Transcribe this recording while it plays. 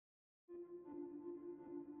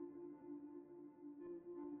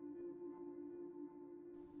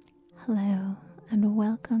Hello, and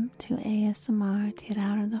welcome to ASMR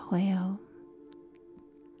Tirar de Juego.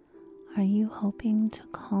 Are you hoping to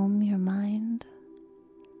calm your mind,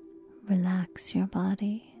 relax your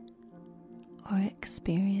body, or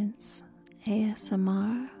experience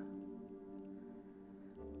ASMR?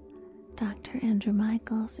 Dr. Andrew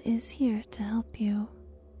Michaels is here to help you.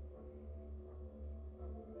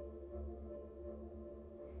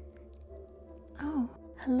 Oh,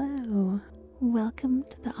 hello. Welcome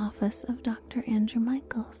to the office of Dr. Andrew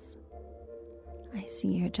Michaels. I see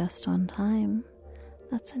you're just on time.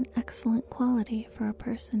 That's an excellent quality for a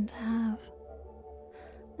person to have.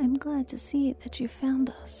 I'm glad to see that you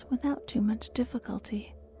found us without too much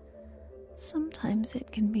difficulty. Sometimes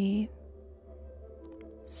it can be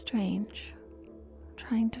strange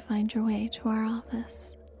trying to find your way to our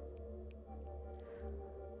office.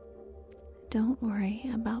 Don't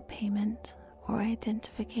worry about payment or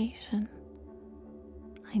identification.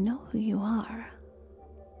 I know who you are.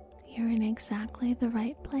 You're in exactly the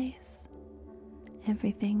right place.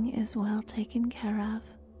 Everything is well taken care of.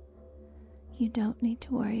 You don't need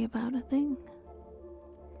to worry about a thing.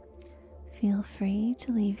 Feel free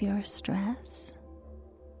to leave your stress,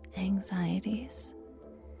 anxieties,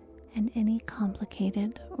 and any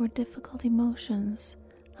complicated or difficult emotions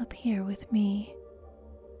up here with me.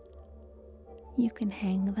 You can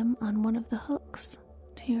hang them on one of the hooks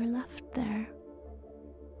to your left there.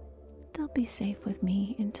 They'll be safe with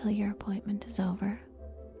me until your appointment is over,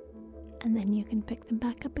 and then you can pick them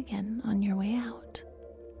back up again on your way out.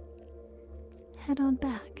 Head on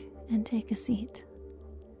back and take a seat.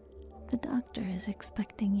 The doctor is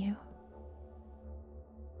expecting you.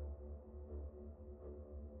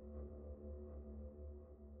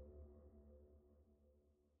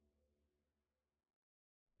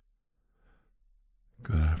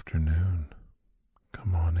 Good afternoon.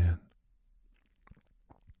 Come on in.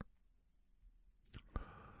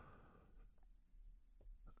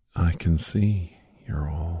 I can see you're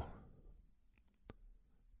all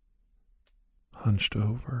hunched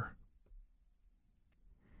over.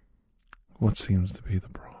 What seems to be the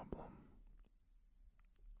problem?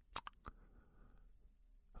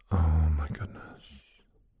 Oh my goodness.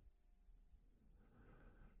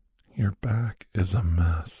 Your back is a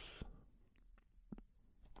mess.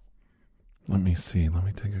 Let me see. Let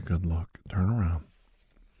me take a good look. Turn around.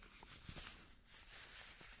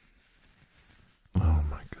 Oh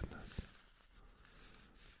my goodness.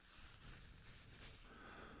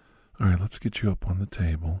 All right, let's get you up on the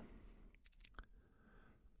table.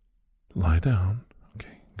 Lie down.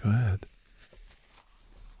 Okay, go ahead.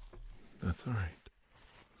 That's all right.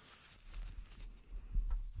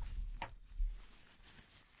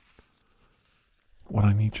 What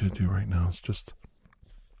I need you to do right now is just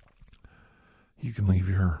you can leave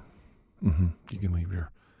your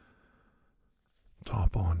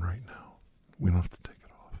top on right now. We don't have to take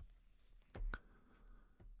it off.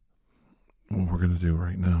 What we're going to do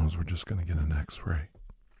right now is we're just going to get an X-ray.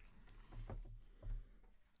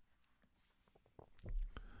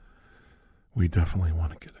 We definitely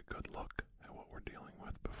want to get a good look at what we're dealing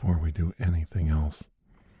with before we do anything else.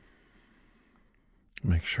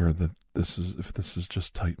 Make sure that if this is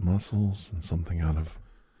just tight muscles and something out of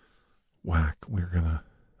whack, we're going to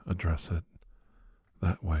address it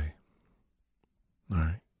that way. All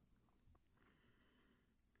right.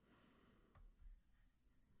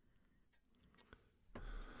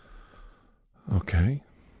 Okay.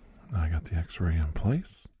 I got the X-ray in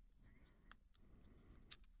place.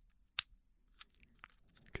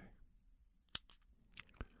 Okay.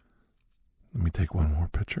 Let me take one more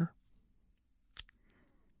picture.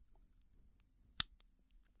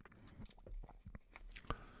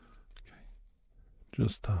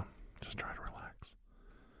 Just try to relax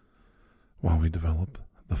while we develop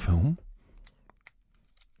the film.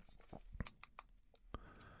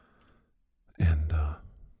 And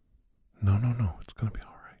no, it's going to be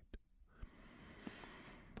all right.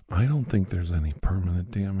 I don't think there's any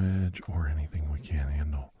permanent damage or anything we can't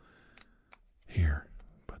handle here,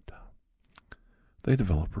 but they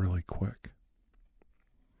develop really quick.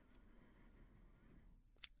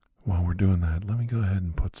 While we're doing that, let me go ahead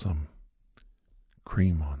and put some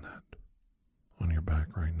cream on your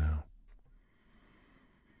back right now.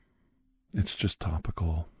 It's just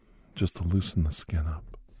topical, just to loosen the skin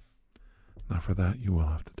up. Now for that, you will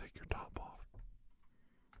have to take your top off.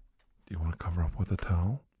 Do you want to cover up with a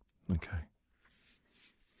towel? Okay.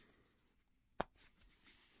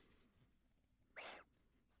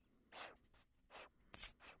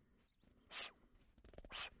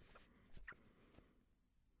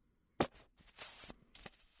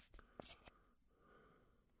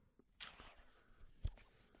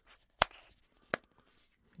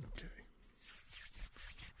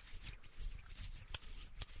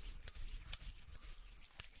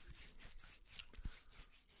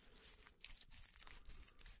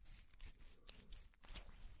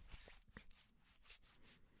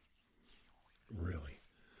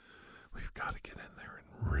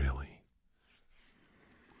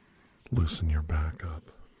 Loosen your back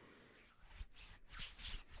up.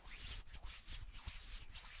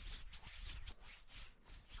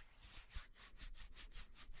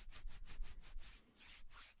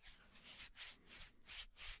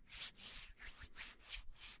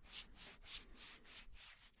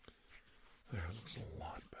 There, it looks a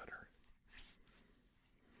lot better.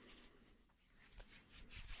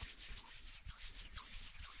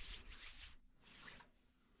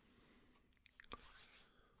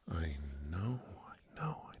 I know.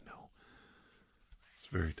 It's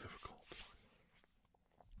very difficult.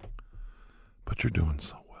 But you're doing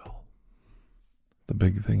so well. The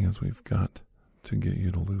big thing is we've got to get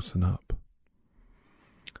you to loosen up.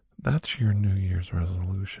 That's your New Year's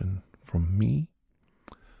resolution from me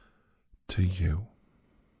to you.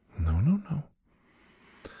 No. No.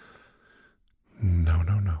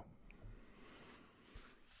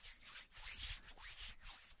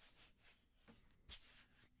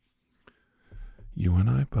 You and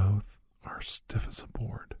I both are stiff as a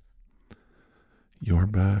board. Your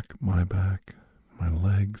back, my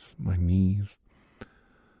legs, my knees,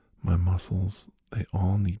 my muscles, they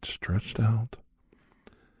all need stretched out.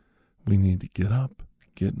 We need to get up,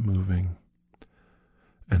 get moving,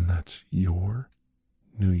 and that's your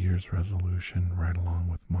New Year's resolution right along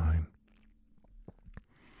with mine.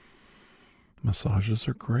 Massages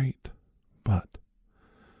are great, but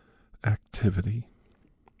activity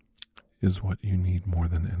is what you need more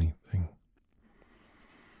than anything.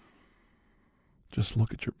 Just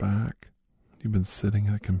look at your back. You've been sitting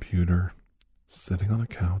at a computer, sitting on a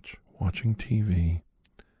couch, watching TV,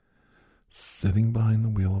 sitting behind the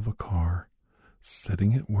wheel of a car,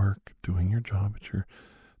 sitting at work, doing your job at your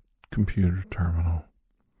computer terminal.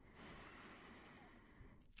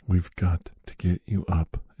 We've got to get you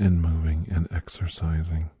up and moving and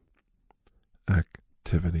exercising.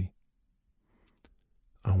 Activity.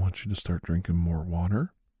 I want you to start drinking more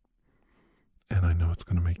water, and I know it's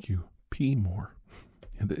going to make you pee more.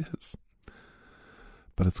 It is.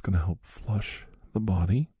 But it's going to help flush the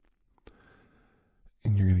body,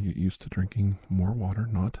 and you're going to get used to drinking more water,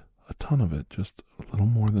 not a ton of it, just a little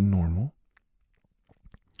more than normal,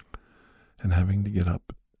 and having to get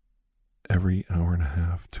up every hour and a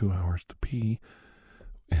half, 2 hours to pee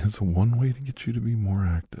is one way to get you to be more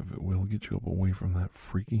active. It will get you up away from that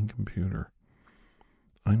freaking computer.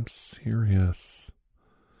 I'm serious.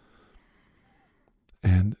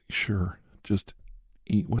 And sure, just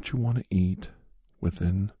eat what you want to eat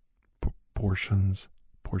within portions.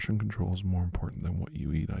 Portion control is more important than what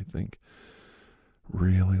you eat, I think.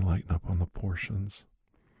 Really lighten up on the portions.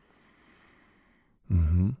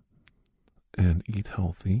 And eat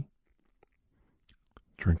healthy.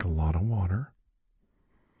 Drink a lot of water.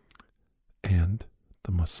 And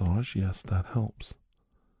the massage, yes, that helps.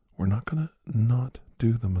 We're not going to not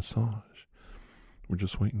do the massage. We're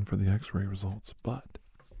just waiting for the x-ray results. But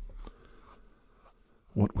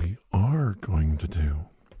what we are going to do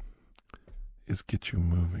is get you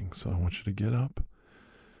moving. So I want you to get up,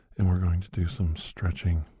 and we're going to do some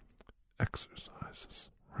stretching exercises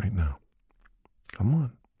right now. Come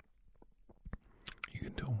on. You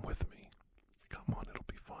can do them with me. Come on, it'll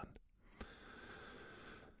be fun.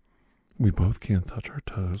 We both can't touch our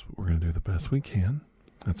toes, but we're going to do the best we can.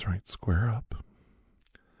 That's right, square up.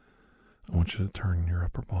 I want you to turn your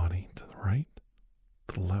upper body to the right,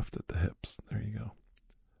 to the left at the hips. There you go.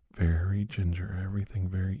 Very ginger, everything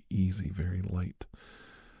very easy, very light.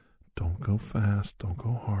 Don't go fast, don't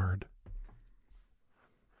go hard.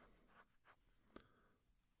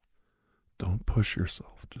 Don't push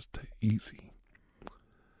yourself, just take easy.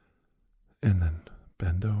 And then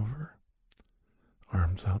bend over,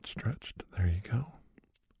 arms outstretched. There you go.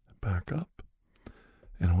 Back up.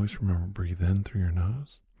 And always remember, breathe in through your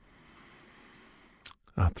nose,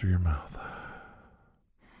 out through your mouth.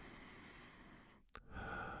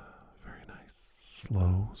 Very nice.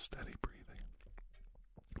 Slow, steady breathing.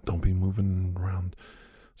 Don't be moving around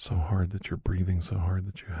so hard that you're breathing so hard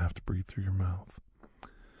that you have to breathe through your mouth.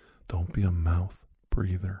 Don't be a mouth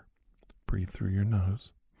breather. Breathe through your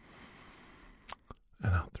nose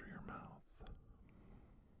and out through your mouth.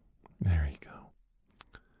 There you go.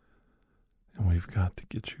 And we've got to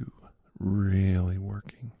get you really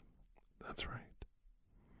working. That's right.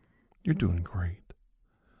 You're doing great.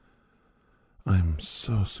 I'm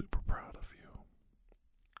so super proud of you.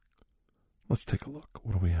 Let's take a look.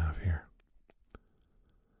 What do we have here?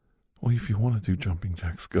 Well, if you want to do jumping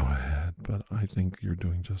jacks, go ahead. But I think you're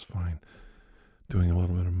doing just fine. Doing a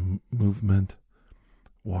little bit of movement,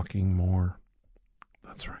 walking more.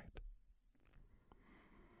 That's right.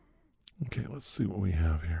 Okay, let's see what we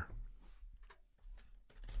have here.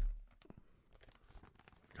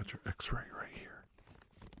 Got your x-ray right here.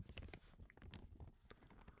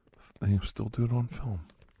 They still do it on film.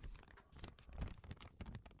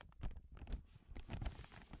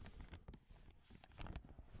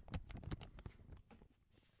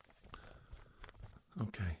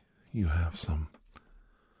 Okay, you have some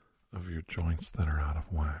of your joints that are out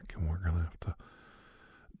of whack, and we're going to have to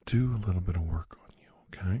do a little bit of work on you,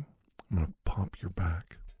 okay? I'm going to pop your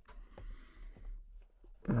back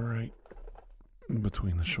right in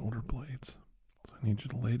between the shoulder blades. So I need you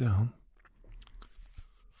to lay down.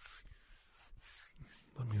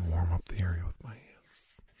 Let me warm up the area with my hands.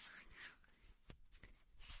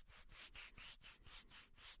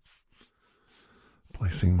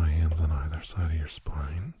 Placing my hands on either side of your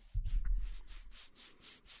spine.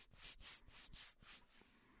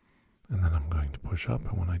 And then I'm going to push up,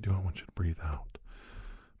 and when I do, I want you to breathe out.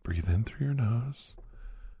 Breathe in through your nose,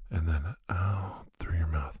 and then out through your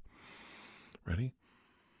mouth. Ready?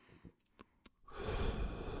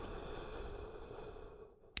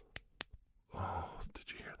 Oh,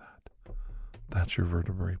 did you hear that? That's your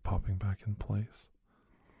vertebrae popping back in place.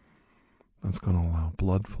 That's going to allow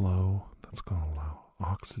blood flow. That's going to allow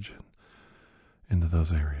oxygen into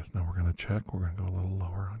those areas. Now we're going to check. We're going to go a little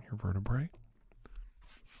lower on your vertebrae.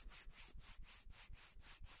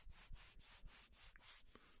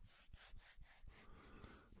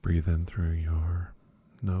 Breathe in through your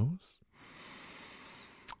nose.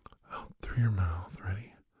 Out through your mouth.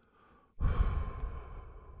 Ready?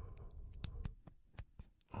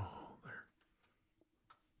 Oh, there.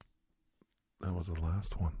 That was the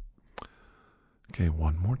last one. Okay,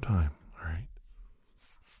 one more time. All right.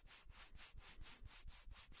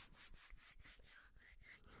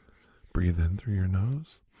 Breathe in through your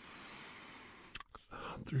nose.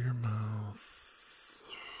 Out through your mouth.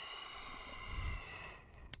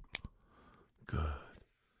 Good.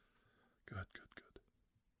 Good, good, good.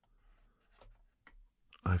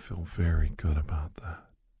 I feel very good about that.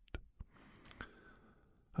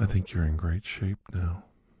 I think you're in great shape now.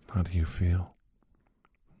 How do you feel?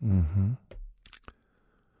 Mm-hmm.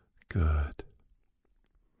 Good.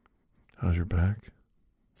 How's your back?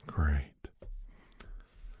 Great.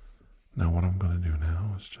 Now what I'm going to do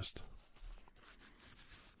now is just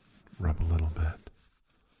rub a little bit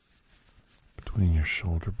between your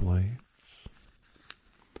shoulder blades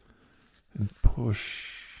and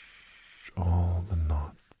push all the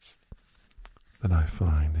knots that I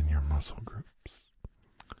find in your muscle groups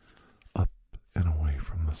up and away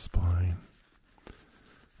from the spine.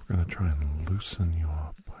 We're going to try and loosen you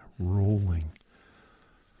up by rolling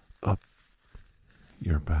up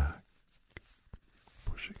your back,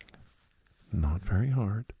 pushing. Not very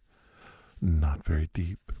hard, not very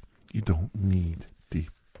deep. You don't need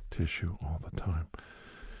deep tissue all the time.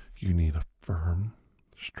 You need a firm,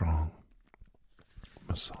 strong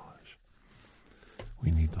massage.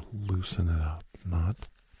 We need to loosen it up, not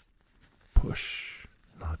push,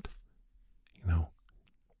 not,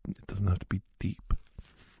 it doesn't have to be deep.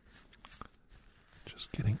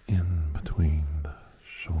 Just getting in between the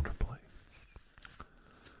shoulder blades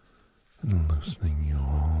and loosening you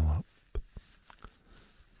all up,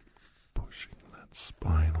 pushing that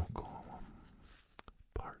spinal column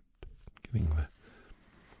apart, getting the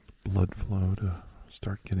blood flow to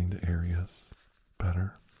start getting to areas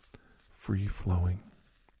better, free flowing,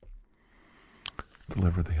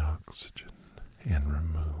 deliver the oxygen and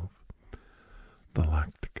remove the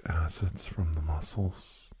lactic acids from the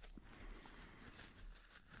muscles,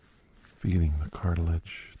 feeding the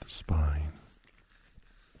cartilage, the spine,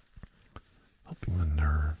 helping the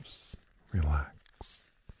nerves relax,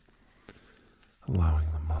 allowing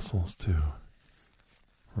the muscles to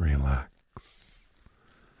relax,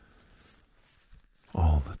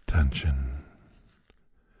 all the tension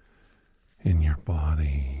in your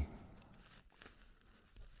body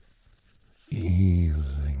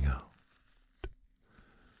easing out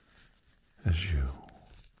as you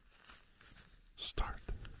start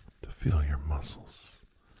to feel your muscles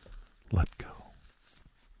let go.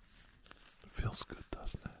 It feels good,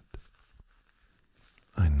 doesn't it?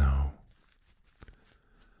 I know.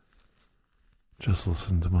 Just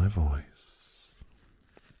listen to my voice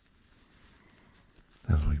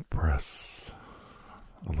as we press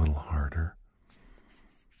a little harder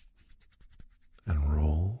and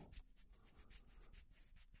roll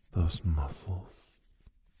those muscles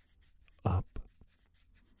up.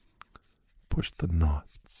 Push the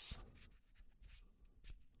knots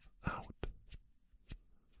out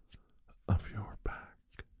of your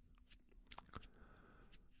back.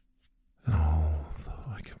 And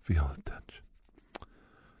although I can feel the tension,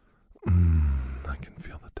 I can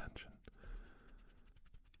feel the tension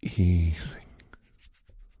easing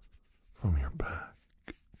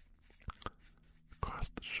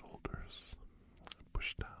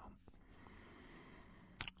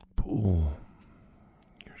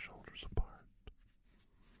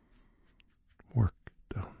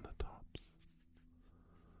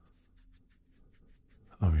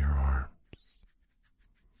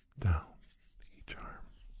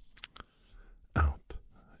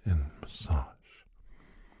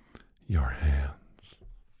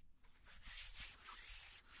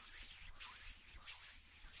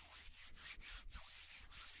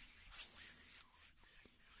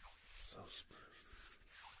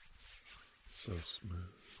so smooth.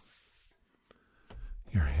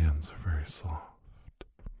 Your hands are very soft.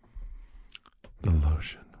 The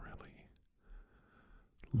lotion really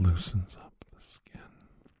loosens up the skin,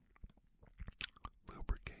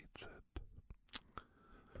 lubricates it,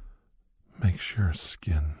 makes your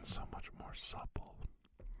skin so much more supple.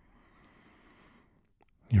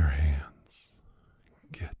 Your hands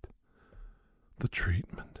get the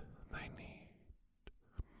treatment they need.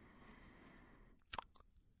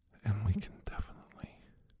 And we can definitely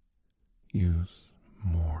use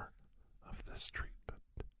more of this treatment.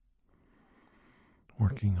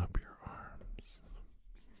 Working up your arms,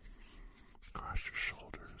 across your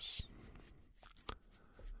shoulders,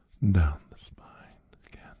 down the spine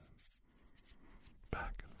again,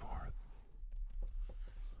 back and forth,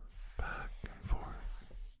 back and forth.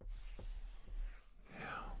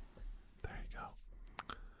 Yeah, there you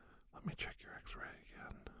go. Let me check your x-ray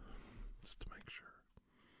again, just to make sure.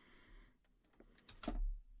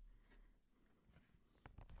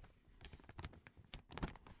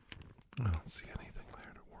 I don't see anything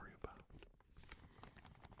there to worry about.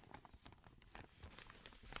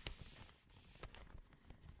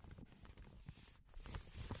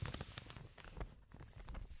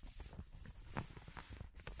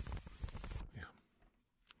 Yeah.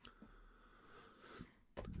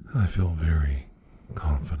 I feel very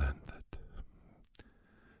confident that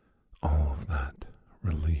all of that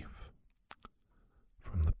relief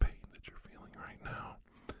from the pain that you're feeling right now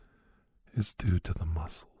is due to the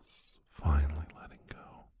muscles finally letting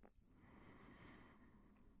go.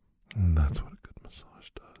 And that's what a good massage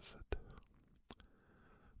does. It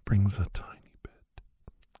brings a tiny bit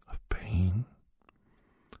of pain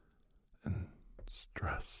and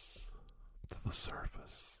stress to the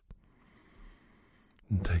surface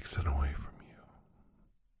and takes it away from you.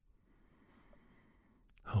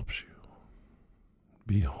 Helps you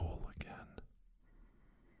be whole again.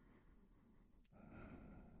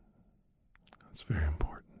 That's very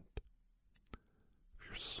important. If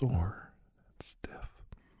you're sore and stiff,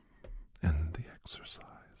 and the exercise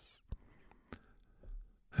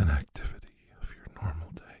and activity of your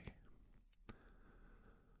normal day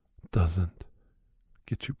doesn't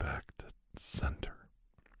get you back to center,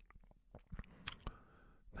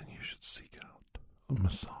 then you should seek out a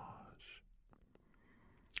massage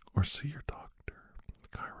or see your doctor,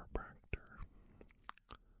 chiropractor,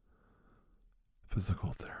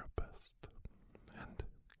 physical therapist, and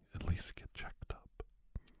at least get checked up.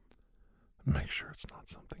 Make sure it's not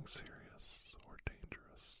something serious or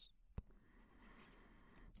dangerous.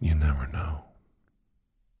 You never know.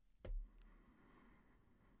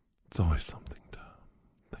 It's always something to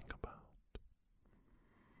think about.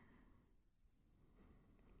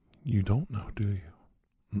 You don't know, do you?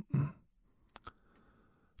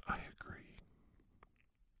 I agree.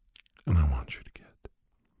 And I want you to get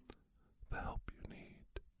the help you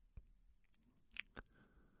need.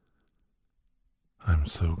 I'm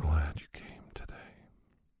so glad you came today.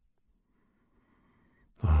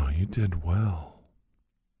 Oh, you did well.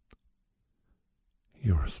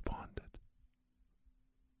 You responded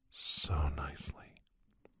so nicely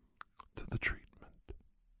to the treatment.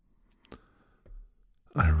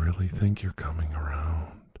 I really think you're coming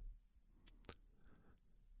around.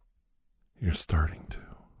 You're starting to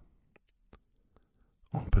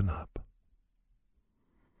open up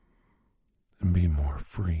and be more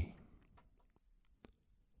free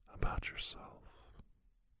about yourself.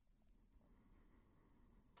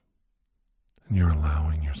 And you're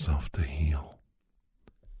allowing yourself to heal.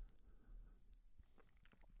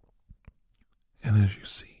 And as you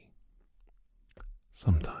see,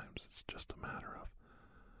 sometimes it's just a matter of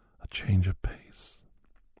a change of pace,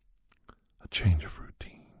 a change of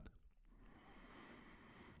routine,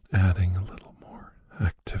 adding a little more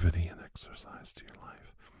activity and exercise to your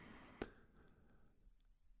life.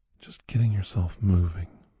 Just getting yourself moving.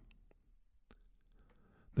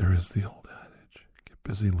 There is the old adage, get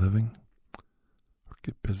busy living or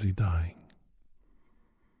get busy dying.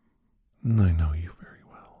 And I know you very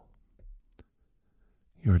well.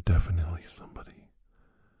 You're definitely somebody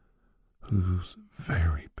who's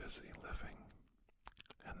very busy living.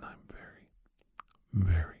 And I'm very,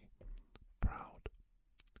 very proud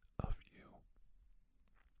of you.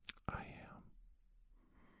 I am.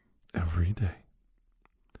 Every day,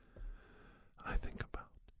 I think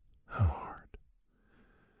about how hard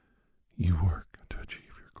you work to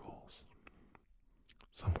achieve your goals.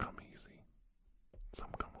 Some come easy,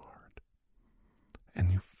 some come hard.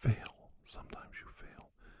 And you fail. Sometimes you fail.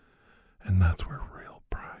 And that's where real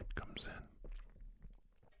pride comes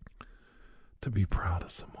in. To be proud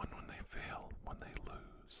of someone when they fail, when they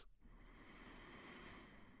lose,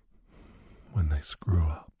 they screw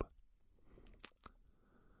up.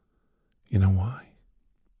 You know why?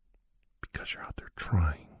 Because you're out there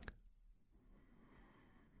trying.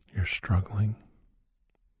 You're struggling.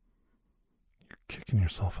 You're kicking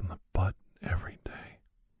yourself in the butt every day.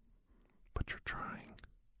 But you're trying.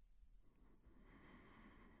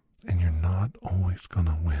 And you're not always going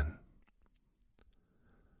to win.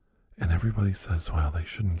 And everybody says, well, they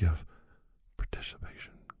shouldn't give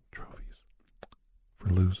participation trophies for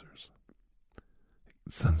losers.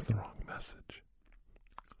 It sends the wrong message.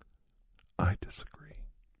 I disagree.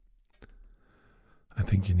 I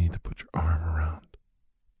think you need to put your arm around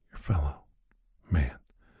your fellow man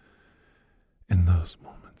in those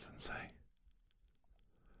moments and say,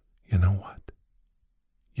 you know what?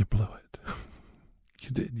 You blew it. You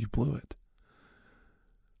did. You blew it.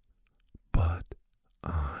 But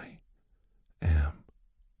I am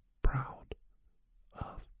proud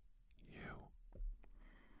of you.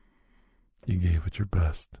 You gave it your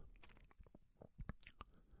best.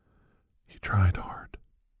 You tried hard.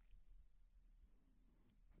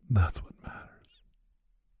 That's what matters.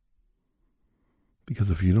 Because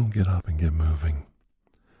if you don't get up and get moving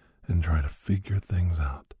and try to figure things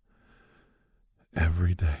out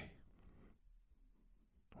every day,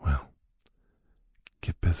 well,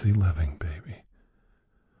 get busy living, baby.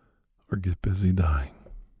 Or get busy dying.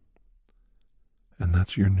 And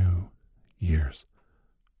that's your New Year's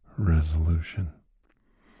resolution.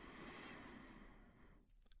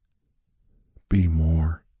 Be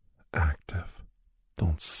more active.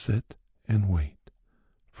 Don't sit and wait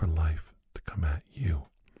for life to come at you.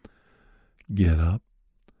 Get up,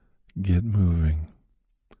 get moving,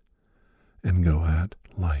 and go at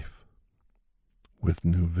life with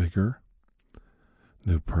new vigor,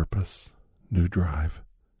 new purpose, new drive,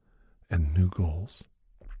 and new goals.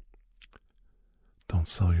 Don't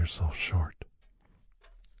sell yourself short.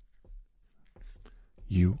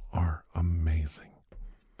 You are amazing.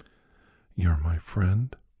 You're my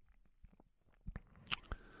friend.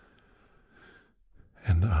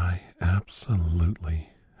 And I absolutely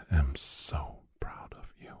am so proud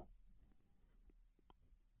of you.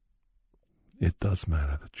 It does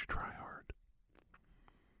matter that you try hard.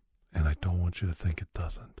 And I don't want you to think it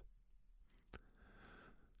doesn't.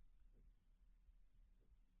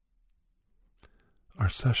 Our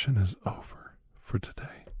session is over for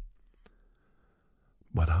today.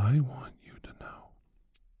 But I want you to know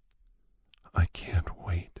I can't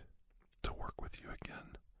wait to work with you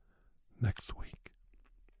again next week.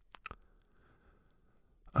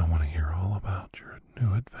 I want to hear all about your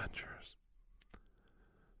new adventures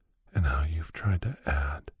and how you've tried to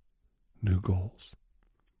add new goals,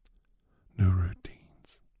 new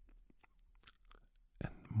routines,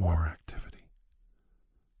 and more activity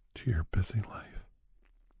to your busy life.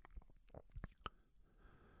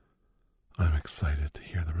 I'm excited to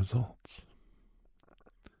hear the results.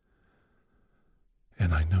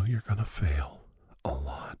 And I know you're going to fail a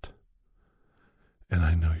lot. And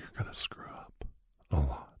I know you're going to screw up a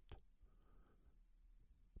lot.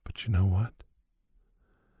 But you know what?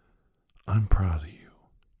 I'm proud of you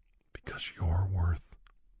because you're worth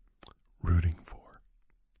rooting for.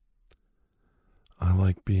 I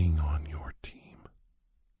like being on your team.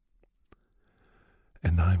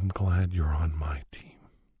 And I'm glad you're on my team.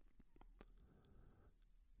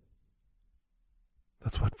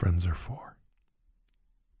 That's what friends are for.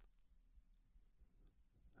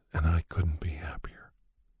 And I couldn't be happier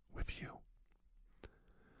with you.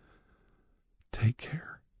 Take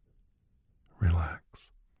care.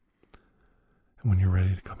 Relax. And when you're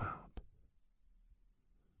ready to come out,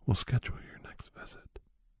 we'll schedule your next visit.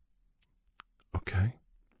 Okay?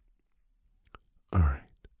 All right.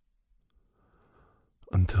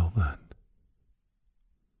 Until then,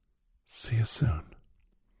 see you soon.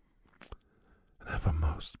 And have a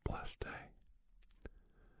most blessed day.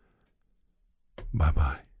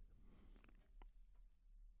 Bye-bye.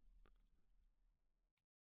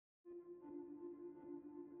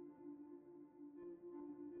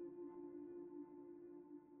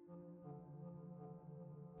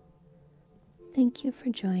 Thank you for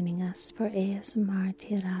joining us for ASMR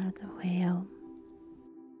Tirar de Huevo.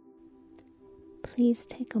 Please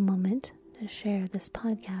take a moment to share this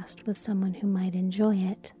podcast with someone who might enjoy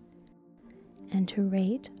it, and to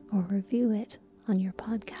rate or review it on your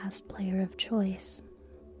podcast player of choice.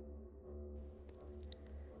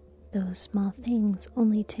 Those small things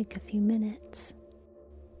only take a few minutes,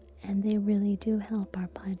 and they really do help our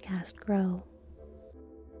podcast grow.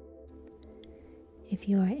 If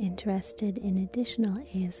you are interested in additional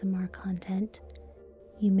ASMR content,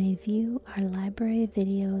 you may view our library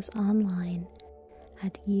videos online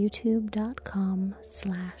at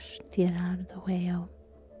youtube.com/Tirar de Juego.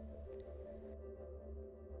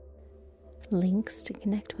 Links to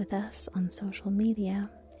connect with us on social media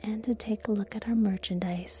and to take a look at our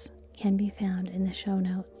merchandise can be found in the show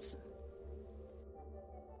notes.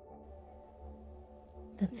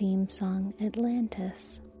 The theme song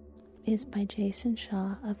Atlantis is by Jason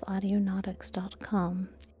Shaw of Audionautics.com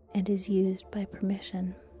and is used by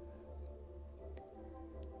permission.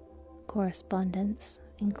 Correspondence,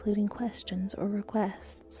 including questions or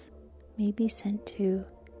requests, may be sent to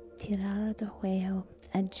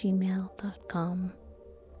tirardejuego@gmail.com.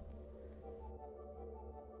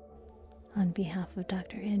 On behalf of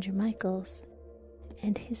Dr. Andrew Michaels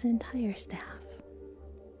and his entire staff,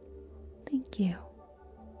 thank you.